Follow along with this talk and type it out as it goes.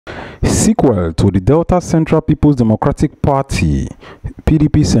Sequel to the Delta Central People's Democratic Party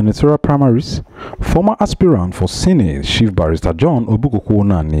PDP Senatorial Primaries, former aspirant for Senate Chief Barrister John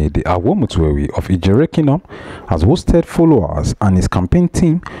Nani, the Awomutuewi of Ijere Kingdom, has hosted followers and his campaign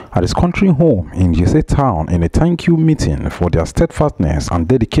team at his country home in Jese Town in a thank you meeting for their steadfastness and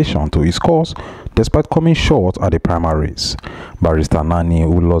dedication to his cause despite coming short at the primaries. Barrister Nani,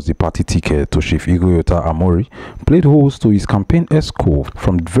 who lost the party ticket to Chief Igoyota Amori, played host to his campaign escort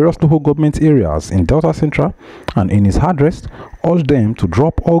from various local government areas in Delta Central, and in his address urged them to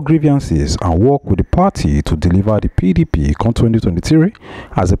drop all grievances and work with the party to deliver the PDP come 2023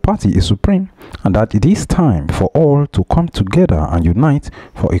 as the party is supreme, and that it is time for all to come together and unite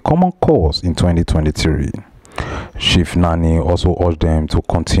for a common cause in 2023. Chief Nani also urged them to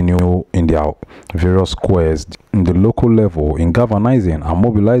continue in their various squares in the local level in galvanizing and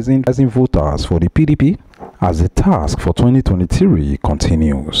mobilizing voters for the PDP as the task for 2023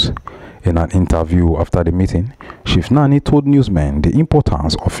 continues. In an interview after the meeting, Chief Nani told newsmen the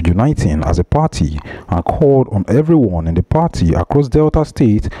importance of uniting as a party and called on everyone in the party across Delta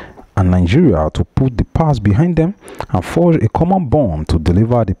State and Nigeria to put the past behind them and forge a common bond to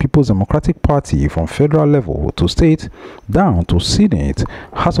deliver the People's Democratic Party from federal level to state down to Senate,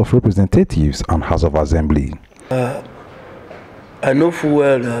 House of Representatives and House of Assembly. I know full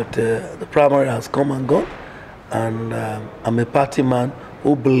well that the primary has come and gone, and I'm a party man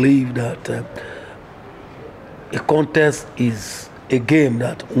who believes that a contest is a game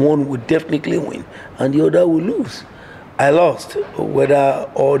that one will definitely win and the other will lose. I lost, whether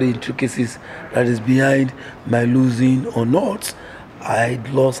all the intricacies that is behind my losing or not, I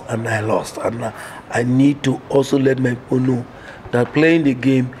lost and I lost. And I need to also let my people know that playing the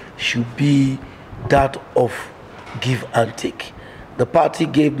game should be that of give and take. The party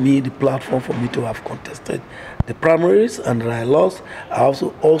gave me the platform for me to have contested the primaries, and I lost. I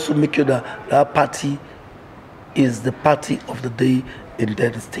also make sure that that party is the party of the day in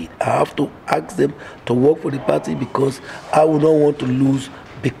that state. I have to ask them to work for the party because I would not want to lose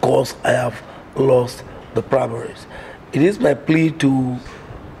because I have lost the primaries. It is my plea to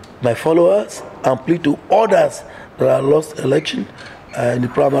my followers and plea to others that have lost election in the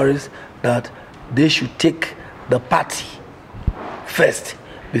primaries that they should take the party first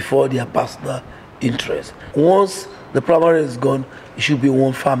before their personal interest. Once the primary is gone, it should be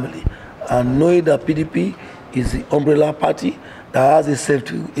one family. And knowing that PDP is the umbrella party that has a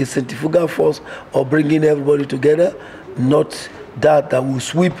centrifugal force of bringing everybody together, not that will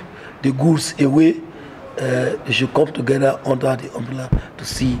sweep the goods away. They should come together under the umbrella to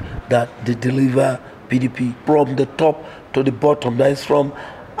see that they deliver PDP from the top to the bottom. That is from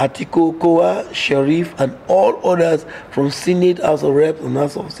Atiko, Koa, Sheriff, and all others from Senate, House of Reps, and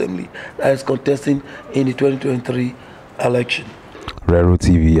House of Assembly that is contesting in the 2023 election. Rero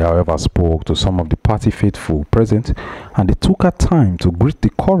TV, however, spoke to some of the party faithful present, and they took her time to greet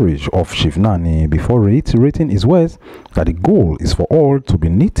the courage of Chief Nani before reiterating his words that the goal is for all to be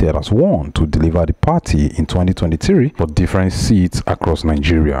knitted as one to deliver the party in 2023 for different seats across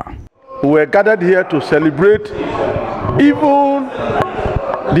Nigeria. We were gathered here to celebrate even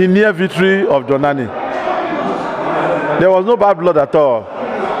the near victory of John Nani. There was no bad blood at all.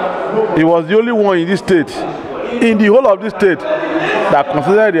 He was the only one in this state, in the whole of this state, that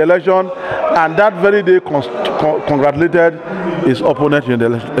considered the election, and that very day congratulated his opponent in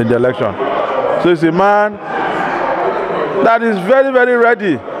the election. So it's a man that is very, very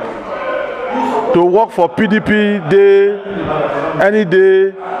ready to work for PDP day,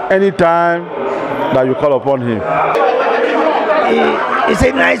 any time that you call upon him. He's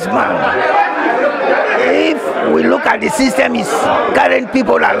a nice man. If we look at the system, it's carrying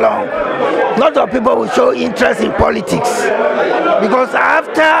people along. Lots of people will show interest in politics because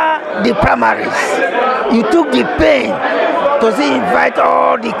after the primaries, you took the pain to invite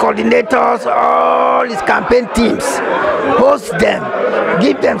all the coordinators, all his campaign teams, host them,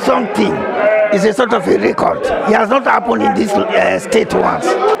 give them something. It's a sort of a record. It has not happened in this state once.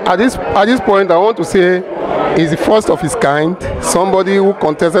 At this point, I want to say he's the first of his kind. Somebody who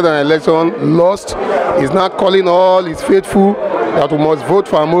contested an election, lost, is now calling all his faithful that we must vote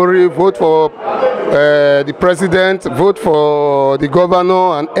for Amori, vote for the president, vote for the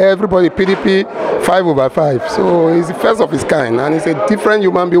governor, and everybody, PDP 5/5. So he's the first of his kind, and he's a different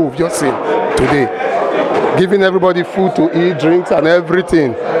human being we've just seen today, giving everybody food to eat, drinks, and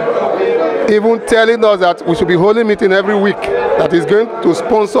everything. Even telling us that we should be holding meeting every week, that is going to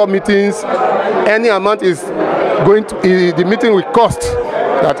sponsor meetings. Any amount is going to, the meeting will cost,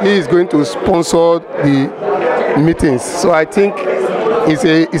 that he is going to sponsor the meetings. So I think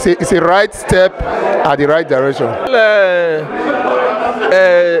it's a right step at the right direction.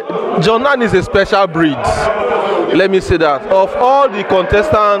 John Nani is a special breed. Let me say that. Of all the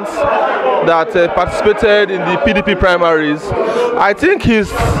contestants that participated in the PDP primaries, I think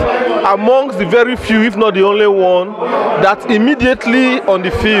he's amongst the very few, if not the only one, that immediately on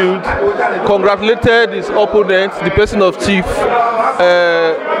the field congratulated his opponent, the person of Chief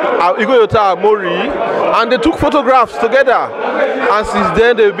Igoyota Amori, and they took photographs together. And since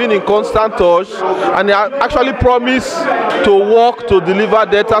then, they've been in constant touch, and they actually promised to work to deliver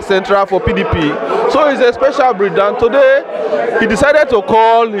data central for PDP. So it's a special breed, and today he decided to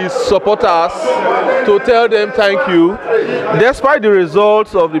call his supporters to tell them thank you. Despite the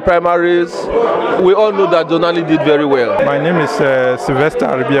results of the primaries, we all know that John Nani did very well. My name is Sylvester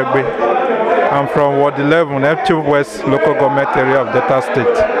Aribiagbe. I'm from Ward 11, F2 West local government area of Delta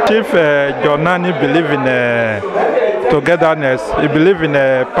State. Chief John Nani believes in togetherness. He believes in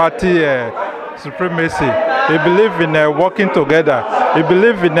party supremacy. He believes in working together. He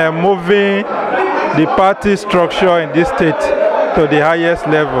believes in moving the party structure in this state to the highest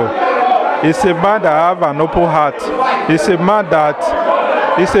level. He's a man that has an open heart. He's a man that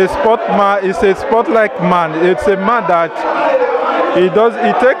is a sportman. He's a sport-like man. It's a man that he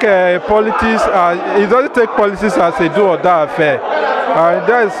doesn't take politics as a do or die affair.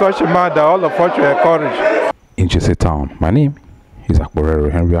 There is such a man that all of us should encourage. In Chese Town, my name is Rero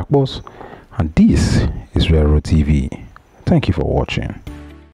Henry Akbos, and this is Rero TV. Thank you for watching.